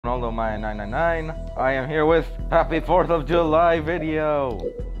Ronaldoamya999. I am here with Happy 4th of July video.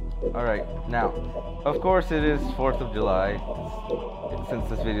 Alright, now, of course it is 4th of July, since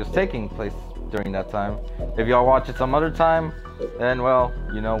this video is taking place during that time. If y'all watch it some other time, then well,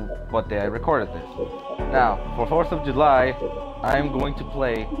 you know what day I recorded this. Now, for 4th of July, I am going to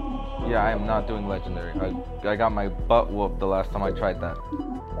play, yeah, I am not doing Legendary. I got my butt whooped the last time I tried that.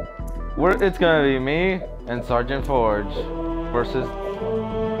 It's gonna be me and Sergeant Forge versus,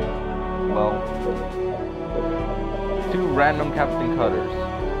 well, two random Captain Cutters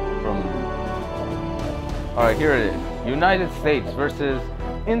from, alright, here it is. United States versus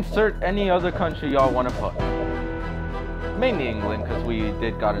insert any other country y'all want to put. Mainly England, because we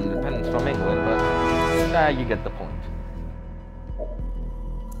did got independence from England, but you get the point.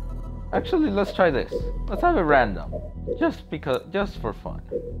 Actually, let's try this. Let's have it random, just for fun.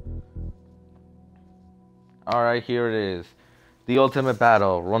 Alright, here it is. The ultimate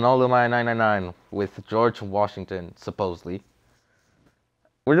battle. Ronaldoamya999 with George Washington, supposedly.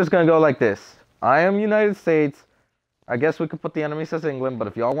 We're just gonna go like this. I am United States. I guess we could put the enemy as England, but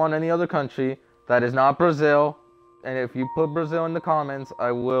if y'all want any other country that is not Brazil, and if you put Brazil in the comments,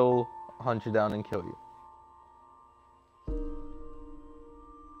 I will hunt you down and kill you.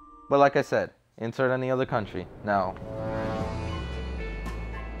 But like I said, insert any other country. Now,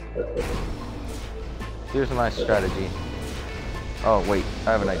 here's my strategy. Oh wait,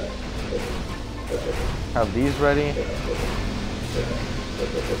 I have an idea. Have these ready.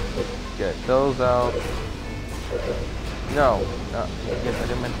 Get those out. No, I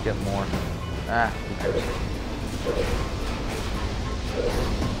didn't meant to get more. Who cares?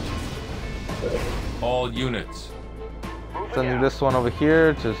 All units. Sending this one over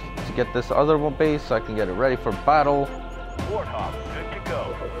here to get this other one base so I can get it ready for battle. Warthog, good to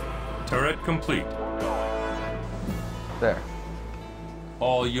go. Turret complete. There.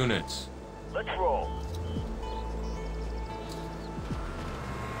 All units. Let's roll.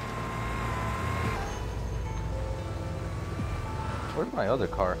 Where's my other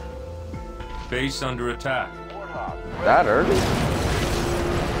car? Base under attack. Warthog. That early?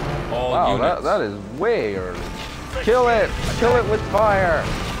 All units. That is way early. Kill it! Kill it with fire!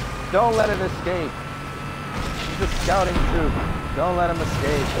 Don't let it escape. He's a scouting troop. Don't let him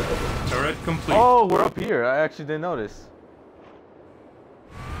escape. Turret complete. Oh, we're up here. I actually didn't notice.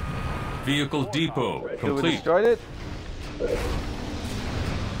 Vehicle depot We complete. destroyed it?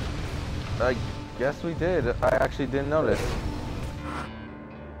 I guess we did. I actually didn't notice.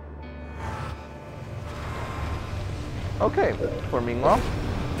 Okay, for meanwhile,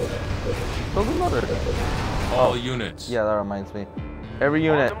 build another. All units. Yeah, that reminds me. Every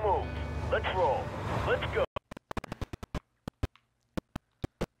unit. On the move. Let's roll. Let's go.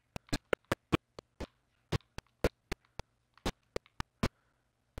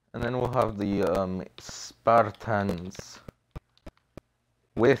 And then we'll have the Spartans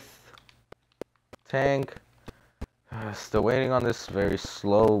with tank. Still waiting on this very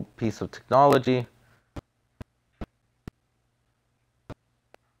slow piece of technology.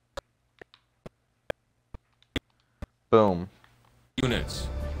 Boom. Units.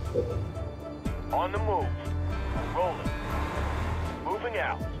 On the move. Rolling. Moving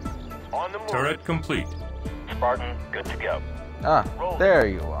out. On the move. Turret complete. Spartan, good to go. Ah, Rolling. there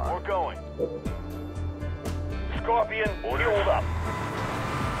you are. We're going. Scorpion, fueled up.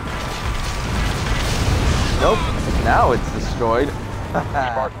 Nope. Now it's destroyed.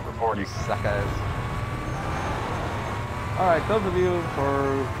 Spartan reporting. You suckers. Alright, those of you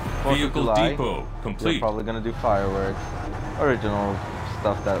for 4th of Vehicle July, depot you're complete. probably gonna do fireworks. Original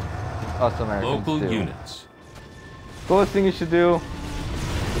stuff that us Americans Local do. units. Coolest thing you should do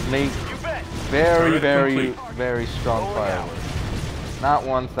is make You bet. very, Turret very, complete. very strong Rolling out. fireworks. Not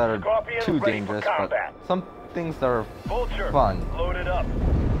ones that are Scorpion too ready for dangerous, but combat. some things that are Vulture, fun. loaded up.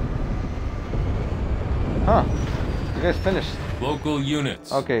 Huh. You guys finished. Local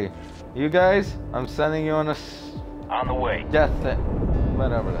units. Okay. You guys, I'm sending you on a On the way. death thing.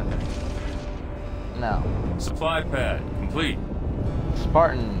 Whatever that is. Now, Supply pad complete.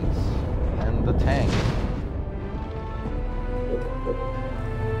 Spartans and the tank.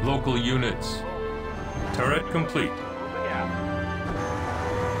 Local units. Turret complete. Moving out.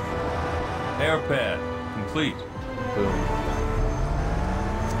 Air pad complete. Boom.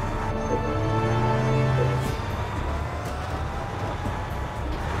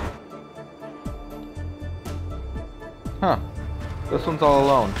 Huh. This one's all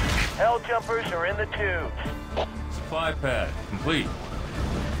alone. Hell jumpers are in the tubes. Supply pad complete.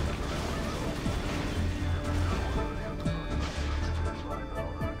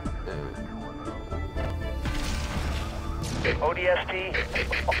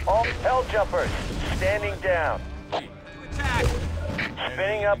 ODST, all hell jumpers, standing down. Attack!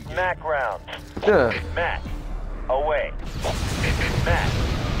 Spinning up MAC rounds. Ugh. MAC, away. MAC,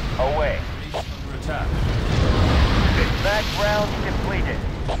 away. Under attack. MAC rounds depleted.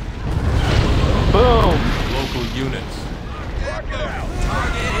 Boom. Local units.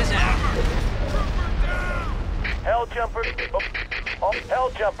 Target is out. Hell jumpers, all hell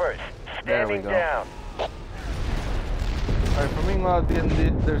jumpers, There we standing go. down. Alright, for meanwhile,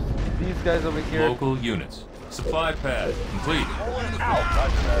 there's these guys over here. Local units. Supply pad complete.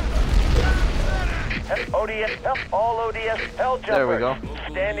 ODS, all ODS hell jumpers, There we go.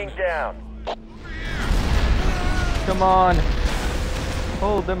 standing down. Come on.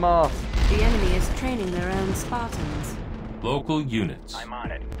 Hold them off. The enemy is training their own Spartans. Local units. I'm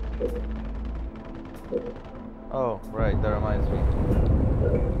on it. Oh, right, that reminds me.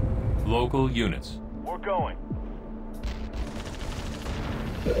 Local units. We're going.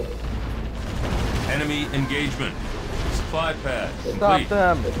 Enemy engagement. Supply pad Stop complete.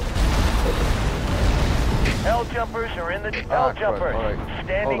 them. Hell jumpers are in the Ah, hell crap. jumpers, All right.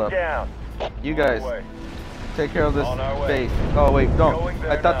 standing Hold up. down. You guys, Away. take care of this On our way. base. Oh, wait, don't. Going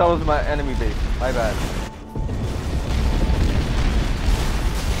there I thought that now. was my enemy base. My bad.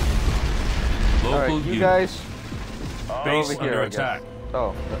 Local Alright, you units. guys, Base over here, under I guess. attack.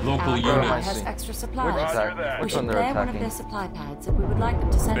 Oh, Local Our ally units. has extra supplies. Roger attack. that. We Which should one they're clear one of attacking? their supply pads if we would like them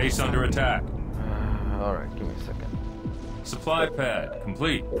to send Base us under some. attack. alright, give me a second. Supply pad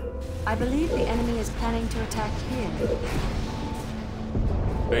complete. I believe the enemy is planning to attack here.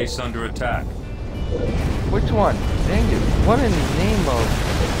 Base under attack. Which one? Dang it. What in the name of...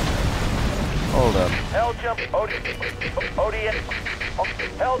 Hold up. Hell jump, ODS,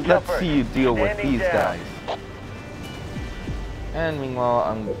 hell Let's jumpers, see you deal with standing these down. guys. And meanwhile,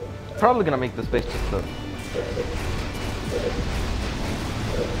 I'm probably gonna make this base just a...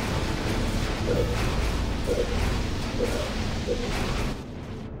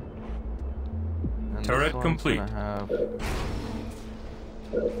 And Turret this one's complete. gonna have...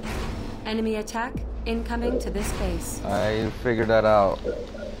 Enemy attack incoming to this base. I figured that out.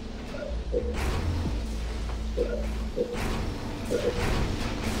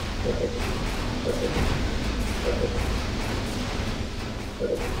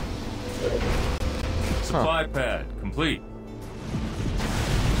 Supply pad complete.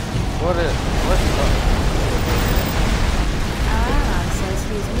 What is... What's... Our ally says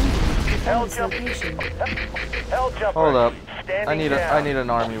he is moving to Hell defend jump, this location. hell jumpers, Hold up. standing I down. need an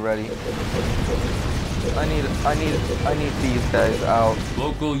army ready. I need these guys out.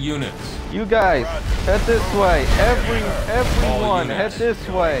 Local units. You guys, head this way. Everyone, head units. this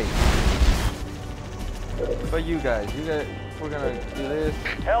way. But you guys, we're gonna do this.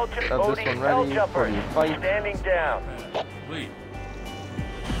 Hell Have jump, this one hell ready for jumpers, the fight. standing down. Complete.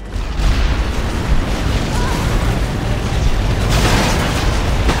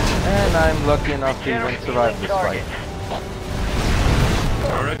 And I'm lucky enough to even General survive healing this target. fight.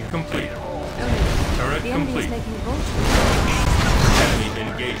 Turret complete. Turret The enemy is complete. making vultures. Enemy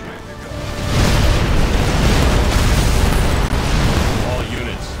engagement. All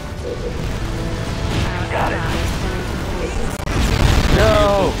units. Our ally is planning to hold this.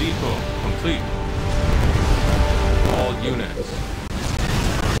 No! Vehicle depot complete. All units.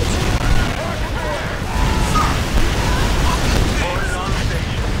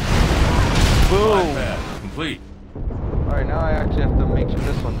 Boom! Pad complete. Alright, now I actually have to make sure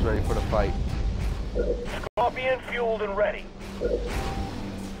this one's ready for the fight. Scorpion fueled and ready.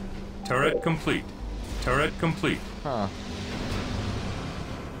 Turret complete. Turret complete. Huh.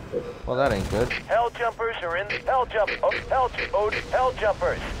 Well, that ain't good. Hell jumpers are in hell hell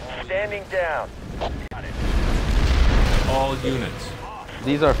jumpers, standing down. All units.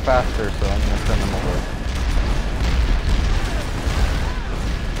 These are faster, so I'm gonna send them over.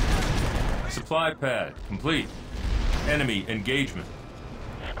 Supply pad complete. Enemy engagement.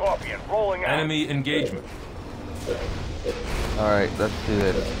 Scorpion rolling out. Enemy engagement. Alright, let's do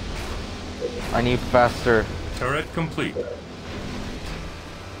this. I need faster. Turret complete.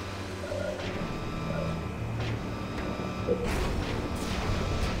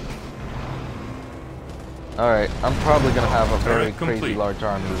 Alright, I'm probably gonna have a very Turret crazy complete. large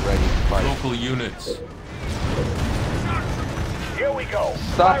army ready to fight. Local units. Here we go.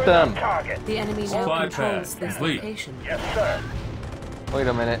 Stop Fire them. on target. The enemy now Supply controls pad this complete. location. Yes, sir. Wait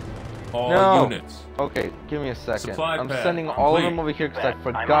a minute. All No. units. Okay, give me a second. Supply I'm pad sending all of complete. them over here because I I'm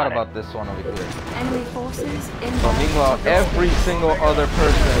forgot on it. about this one over here. Enemy forces So inbound. meanwhile, to this every base. single other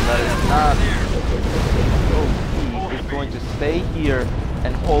person that is not OP is going to stay here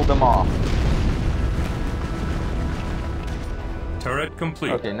and hold them off. Turret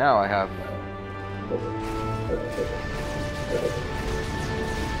complete. Okay, now I have.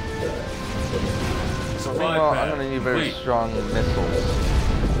 Supply Well, pad I'm gonna need very complete. strong missiles.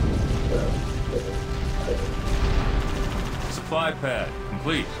 Supply pad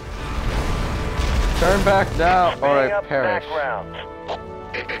complete. Turn back now, or Bang I up perish. Mac rounds.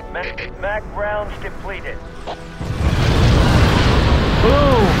 Mac rounds depleted.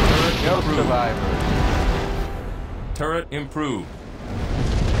 Boom! No Improved. survivors. Turret improved.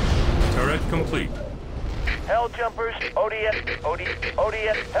 Turret complete. Hell jumpers, ODS,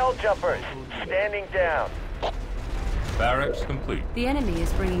 hell jumpers, standing down. Barracks complete. The enemy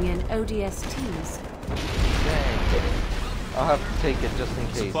is bringing in ODSTs. Dang. I'll have to take it just in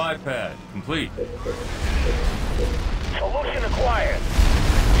case. Supply pad complete. Solution acquired.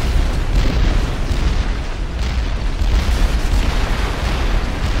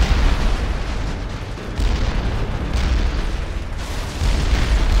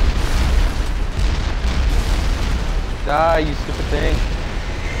 Die, you stupid thing.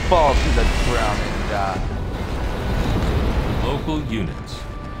 Fall to the ground and die. Local units.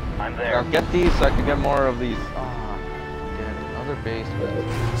 I'm Now there. get these so I can get more of these. Ah, get another base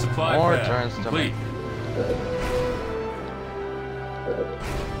with Supply more pad turns to complete. make.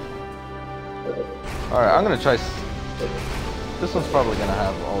 Alright, I'm gonna try. This one's probably gonna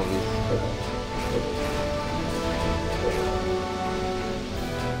have all of these.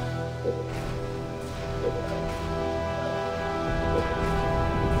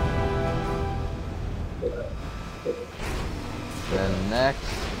 Then next.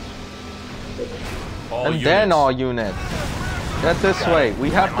 All And units. then all units. Get this way. We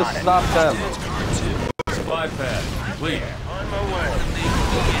have to stop them. Supply pad complete. On my way.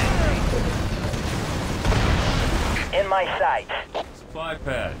 In my sight. Supply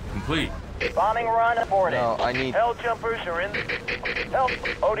pad complete. Bombing run aborted. No, I need. Hell jumpers are in. Hell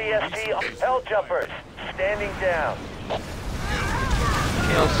ODST. Hell jumpers standing down.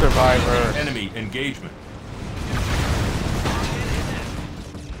 No survivors. Enemy engagement.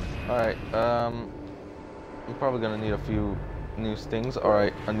 Alright, I'm probably gonna need a few new things.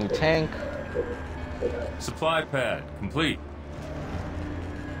 Alright, a new tank. Supply pad complete.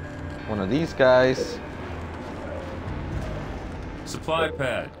 One of these guys. Supply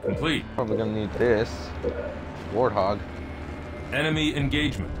pad complete. Probably gonna need this. Warthog. Enemy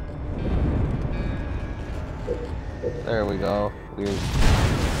engagement. There we go.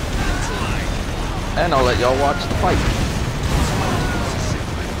 And I'll let y'all watch the fight.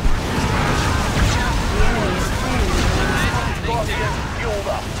 Scorpion fueled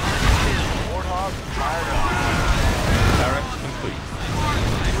up. Warthog fired up. Barracks complete.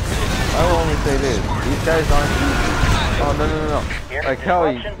 I will only say this. These guys aren't easy. Oh, no. Here, Like how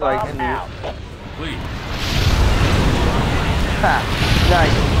he, disruption like, bomb in the... out. Complete. Ha!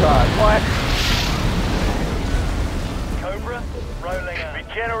 Nice shot. What? Cobra rolling out.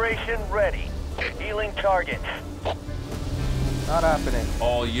 Regeneration ready. Healing targets. Not happening.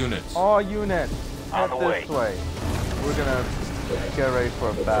 All units. All units, On head the this way. We're gonna get ready for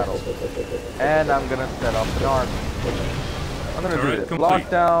a battle. And I'm gonna set up an army. I'm gonna do Turret this. complete.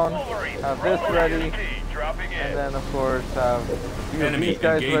 Lockdown, Wolverine have this rolling ready, AST, dropping in. and then of course have a few of Enemy these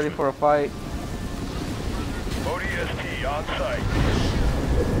guys ready engagement. for a fight. ODST on site.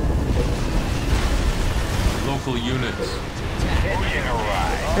 Local units. Hitching a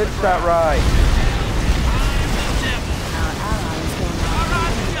ride. Hits that ride. Our allies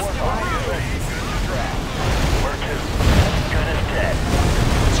will Where to? Good as dead.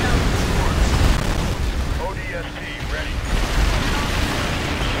 ODST ready.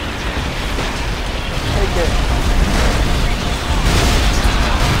 Take it.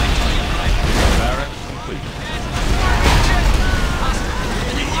 Barracks complete.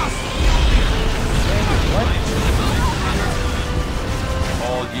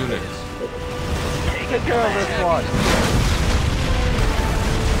 All units. Take care of this one.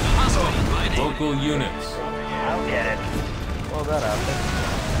 Local units. I'll get it. Well, that happened.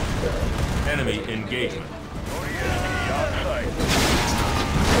 Enemy engagement. ODST on site.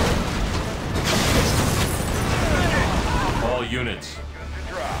 All units. Good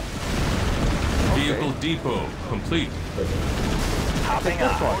to drop. Vehicle depot complete. Hopping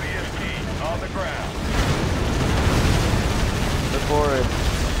this up. one. ODST on the ground. Before it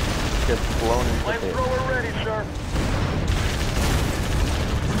gets blown into bits. Flamethrower ready, sir.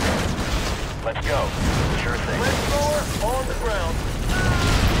 Let's go. Sure thing. Flamethrower on the ground.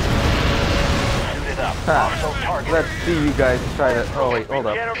 Shoot it up. Also target. Let's see you guys try to... Oh wait, hold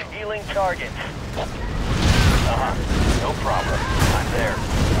up. Healing targets. No problem. I'm there.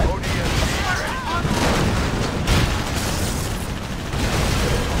 ODST ready.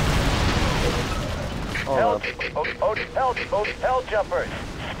 Hell jumpers,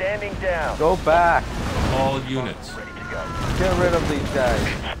 standing down. Go back. All units. Ready to go. Get rid of these guys.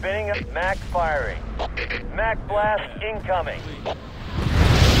 Spinning up, Mac firing. Mac blast incoming.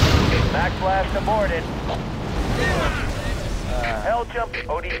 Mac blast aborted. Hell jumpers,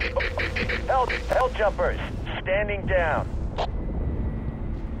 standing down.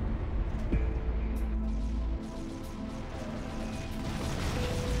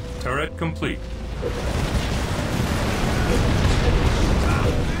 Turret complete.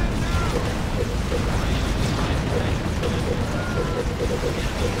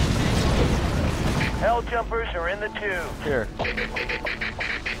 Hell jumpers are in the tube. Here.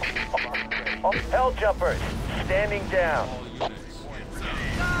 Hell jumpers, standing down.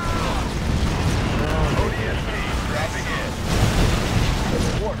 ODST dropping in.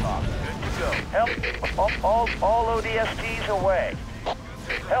 Warthog, good to go. All ODSTs away.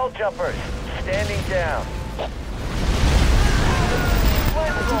 Hell jumpers, standing down.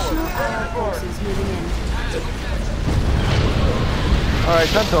 Additional Allied forces moving in. Alright,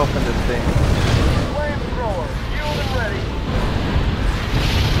 time to open this thing. Flamethrower, fueled and ready.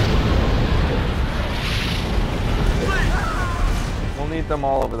 We'll need them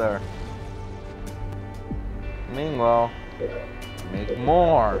all over there. Meanwhile, make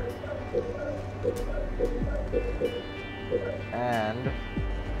more. And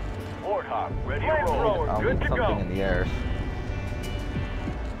Warthog, ready to roll. I'll Good need to something go. in the air.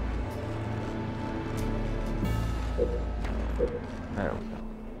 There we go.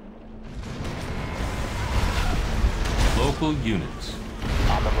 Local units.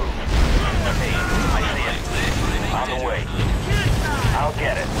 On the move. Hey, I see it. On the way. I'll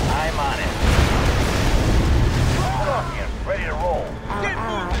get it. I'm on it. Scorpion, ready to roll. Our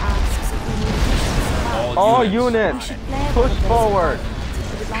ally asks if we need additional supply. All We units, should flare push one of those forward. if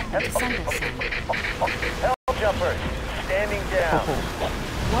you would like me to send us some. Hell jumpers, standing down.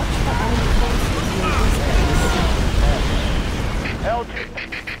 Watch for enemy forces near this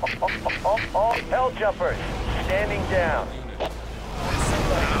All hell jumpers, standing down.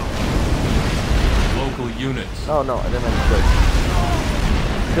 Local units. Oh no, I didn't mean to click.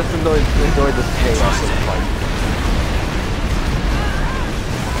 Just enjoy the chaos of the fight.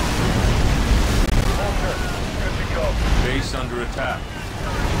 Good to go. Base under attack.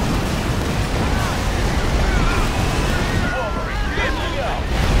 Wolverine, good to go.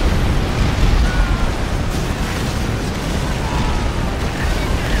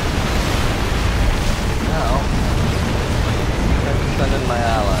 Now, I can send in my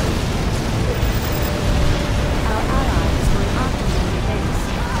allies. Our ally is going after the enemy base.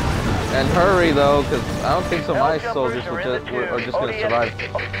 And hurry though, because I don't think so my Hell soldiers jumpers are in the tube. just going to ODS survive.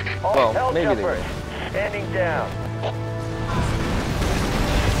 All Well, hell maybe they jumpers, will. standing down.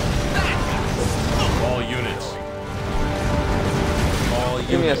 All units. All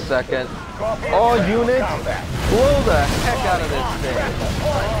Give me a units. second. Scorpion, All ready for units, combat. blow the heck out of this thing.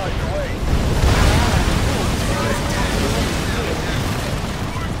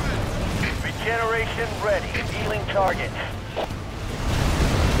 Regeneration ready. Dealing targets.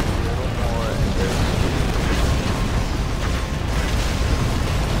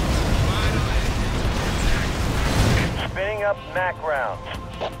 Spinning up Mac rounds.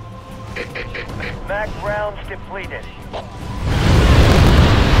 Mac rounds depleted.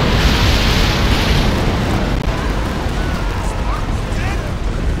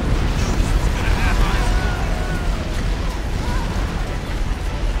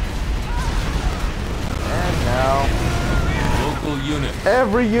 And now, Local units.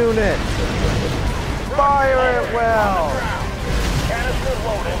 every unit, fire it well. Canister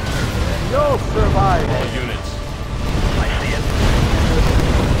loaded. No surviving. All units. I see it.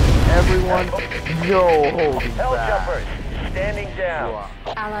 Everyone, no holding Hell back. jumpers, standing down.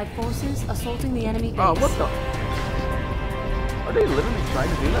 Allied forces assaulting the enemy base. Oh, what the? Are they literally trying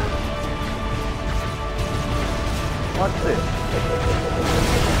to do that? Watch this.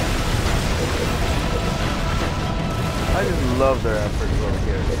 I just love their efforts over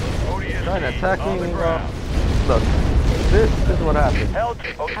here. Trying to attack me, bro. Look, this is what happens.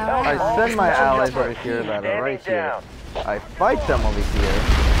 I send my allies over here that are right here. I fight them over here.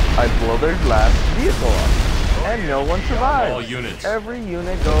 I blow their last vehicle up. And no one survives. All units. Every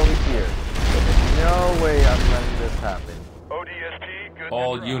unit go over here. No way I'm letting this happen. ODST, good.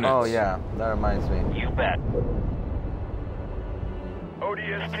 All units. Oh yeah, that reminds me. You bet.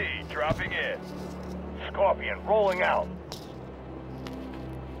 ODST dropping in. Scorpion rolling out.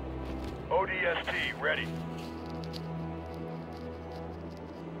 ODST ready.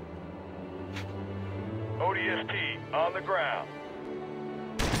 ODST on the ground.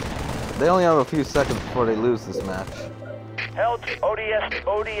 They only have a few seconds before they lose this match.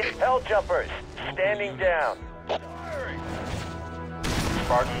 ODS, Hell Jumpers, standing down.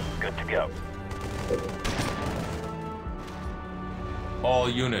 Spartan, good to go. All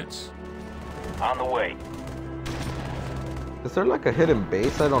units. On the way. Is there like a hidden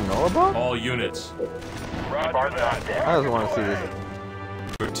base I don't know about? All units. Spartan on deck. I just want to see this.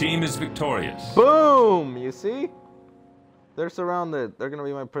 Your team is victorious. Boom! You see? They're surrounded. They're gonna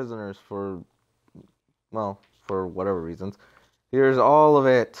be my prisoners for, well, for whatever reasons. Here's all of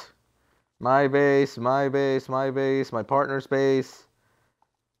it. My base, my base, my base, my partner's base.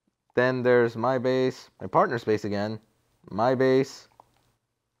 Then there's my base, my partner's base again. My base.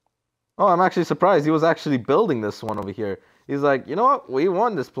 Oh, I'm actually surprised. He was actually building this one over here. He's like, you know what? We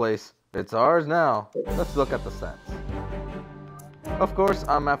won this place. It's ours now. Let's look at the stats. Of course,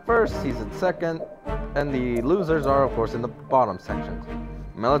 I'm at first, he's in second, and the losers are, of course, in the bottom section.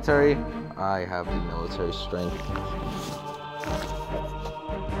 Military, I have the military strength.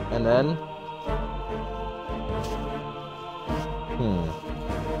 And then,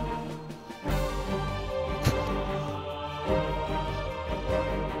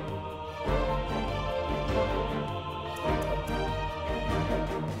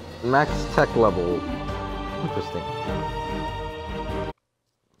 max tech level. Interesting.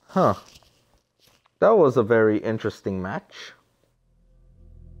 Huh. That was a very interesting match.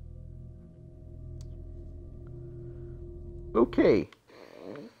 Okay.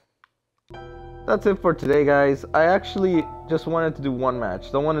 That's it for today, guys. I actually just wanted to do one match.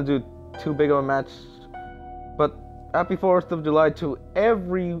 Don't want to do too big of a match. But happy 4th of July to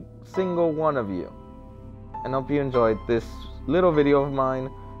every single one of you. And hope you enjoyed this little video of mine.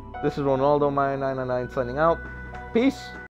 This is Ronaldoamya999's signing out. Peace.